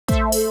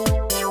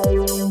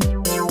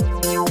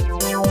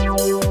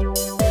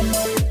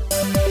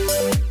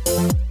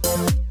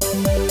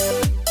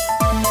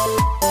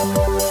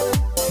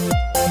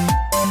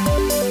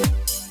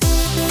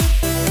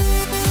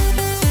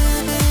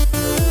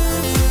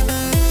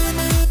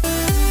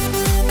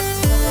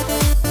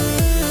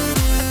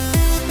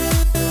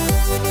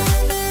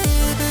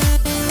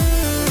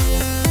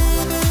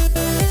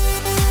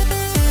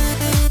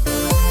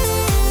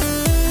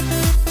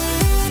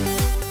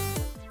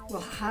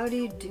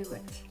do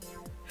it?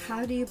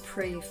 How do you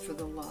pray for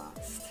the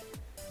lost?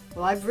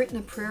 Well, I've written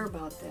a prayer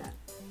about that.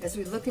 As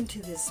we look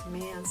into this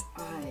man's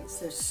eyes,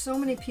 there's so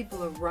many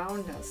people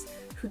around us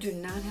who do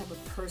not have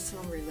a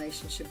personal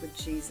relationship with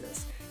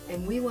Jesus.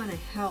 And we want to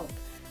help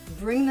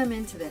bring them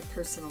into that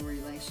personal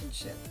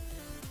relationship.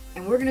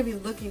 And we're going to be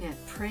looking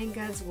at praying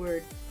God's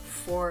word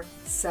for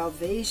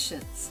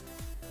salvations.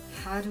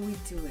 How do we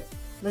do it?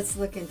 Let's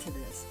look into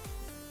this.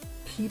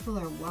 People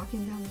are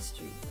walking down the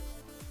street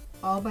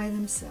all by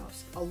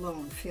themselves,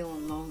 alone,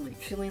 feeling lonely,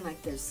 feeling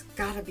like there's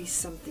got to be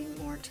something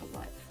more to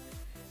life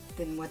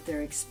than what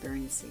they're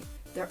experiencing.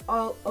 They're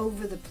all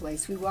over the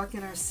place. We walk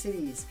in our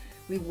cities,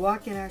 we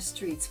walk in our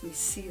streets, we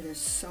see there's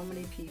so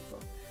many people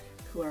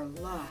who are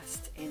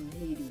lost and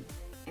needy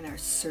and are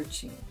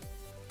searching.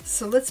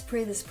 So let's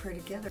pray this prayer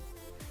together.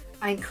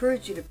 I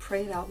encourage you to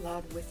pray it out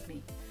loud with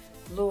me.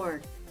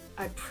 Lord,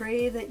 I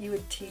pray that you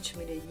would teach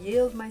me to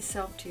yield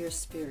myself to your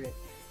Spirit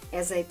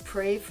as I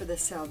pray for the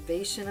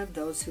salvation of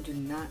those who do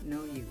not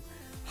know you.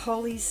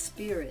 Holy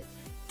Spirit,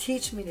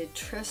 teach me to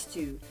trust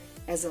you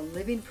as a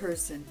living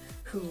person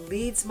who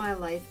leads my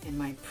life and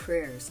my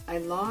prayers. I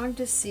long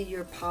to see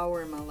your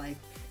power in my life,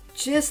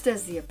 just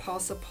as the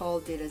Apostle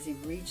Paul did as he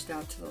reached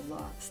out to the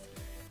lost.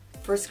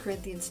 1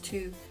 Corinthians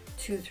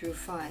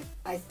 2:2-5.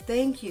 I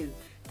thank you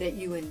that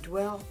you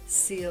indwell,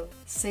 seal,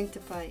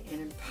 sanctify, and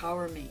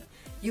empower me.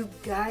 You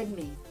guide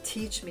me,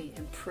 teach me,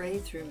 and pray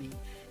through me.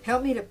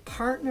 Help me to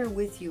partner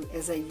with you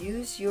as I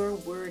use your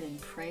word in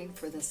praying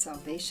for the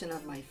salvation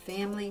of my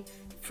family,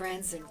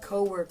 friends, and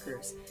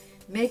co-workers.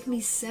 Make me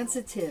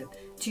sensitive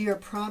to your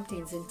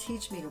promptings and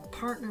teach me to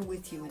partner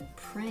with you in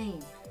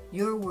praying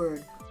your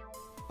word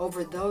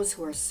over those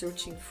who are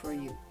searching for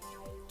you.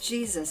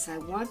 Jesus, I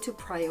want to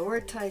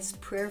prioritize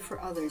prayer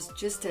for others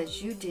just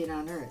as you did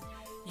on earth.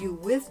 You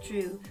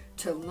withdrew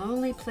to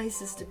lonely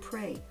places to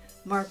pray.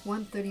 Mark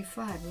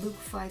 1:35, Luke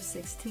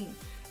 5:16.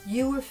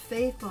 You were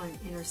faithful in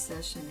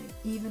intercession and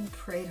even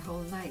prayed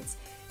whole nights.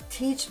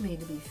 Teach me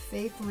to be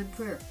faithful in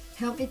prayer.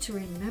 Help me to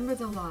remember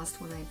the lost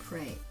when I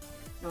pray.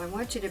 Now I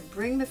want you to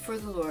bring before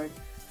the Lord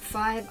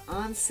 5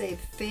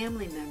 unsaved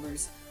family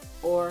members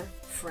or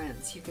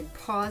friends. You can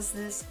pause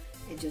this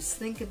and just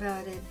think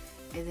about it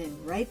and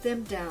then write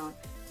them down.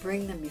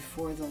 Bring them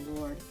before the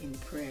Lord in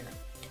prayer.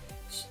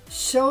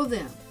 Show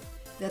them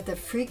that the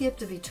free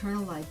gift of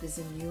eternal life is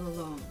in you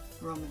alone.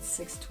 Romans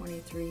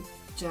 6:23,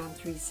 John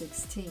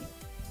 3:16.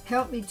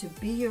 Help me to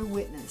be your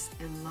witness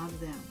and love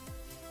them.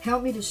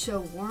 Help me to show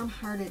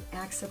warm-hearted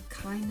acts of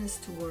kindness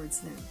towards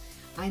them.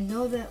 I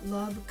know that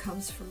love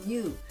comes from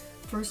you.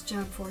 1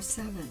 John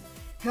 4:7.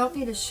 Help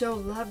me to show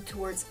love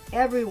towards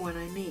everyone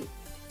I meet.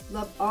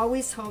 Love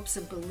always hopes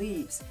and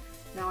believes.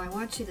 Now I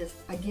want you to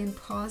again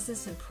pause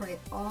this and pray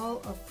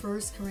all of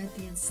 1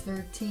 Corinthians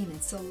 13.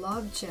 It's a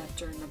love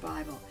chapter in the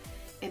Bible.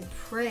 And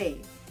pray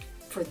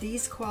for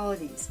these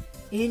qualities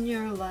in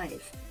your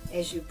life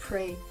as you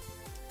pray,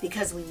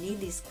 because we need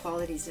these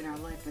qualities in our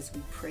life as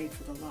we pray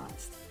for the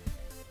lost.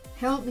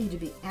 Help me to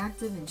be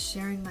active in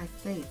sharing my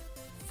faith.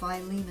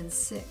 Philemon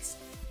 6.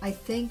 I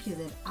thank you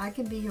that I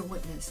can be your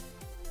witness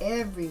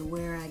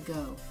everywhere I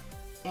go.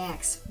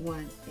 Acts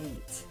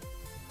 1:8.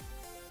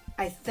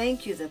 I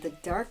thank you that the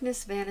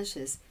darkness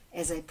vanishes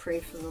as I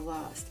pray for the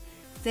lost.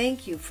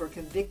 Thank you for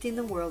convicting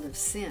the world of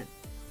sin,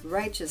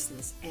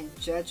 righteousness, and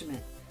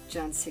judgment.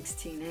 John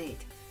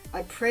 16:8.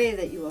 I pray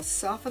that you will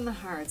soften the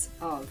hearts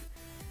of,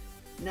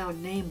 now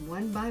name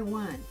one by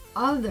one,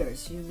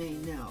 others you may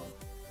know.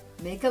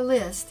 Make a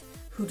list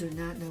who do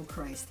not know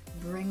Christ.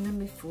 Bring them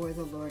before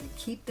the Lord and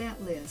keep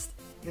that list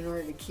in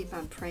order to keep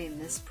on praying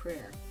this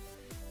prayer.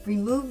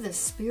 Remove the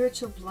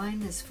spiritual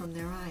blindness from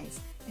their eyes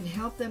and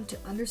help them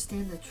to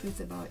understand the truth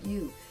about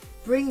you.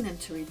 Bring them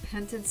to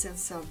repentance and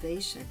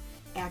salvation.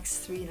 Acts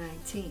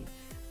 3:19.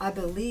 I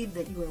believe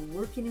that you are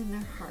working in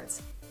their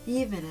hearts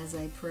even as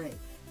I pray.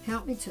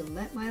 Help me to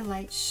let my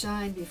light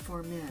shine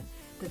before men,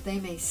 that they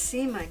may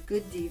see my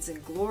good deeds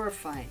and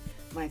glorify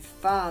my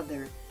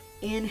Father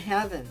in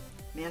heaven.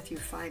 Matthew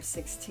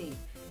 5:16.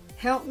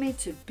 Help me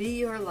to be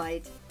your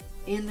light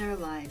in their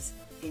lives.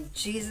 In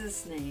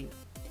Jesus' name,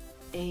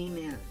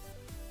 amen.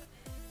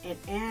 And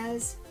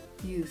as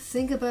you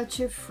think about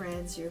your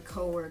friends, your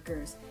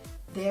co-workers,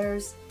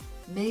 there's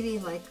maybe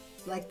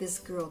like this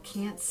girl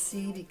can't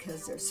see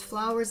because there's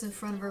flowers in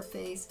front of her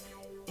face,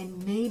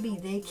 and maybe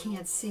they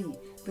can't see.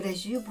 But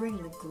as you bring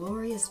the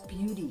glorious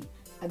beauty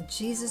of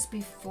Jesus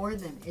before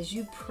them, as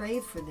you pray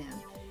for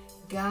them,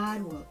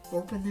 God will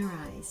open their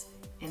eyes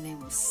and they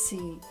will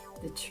see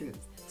the truth.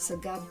 So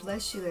God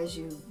bless you as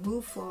you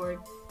move forward,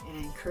 and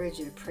I encourage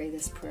you to pray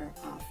this prayer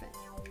often.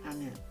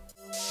 Amen.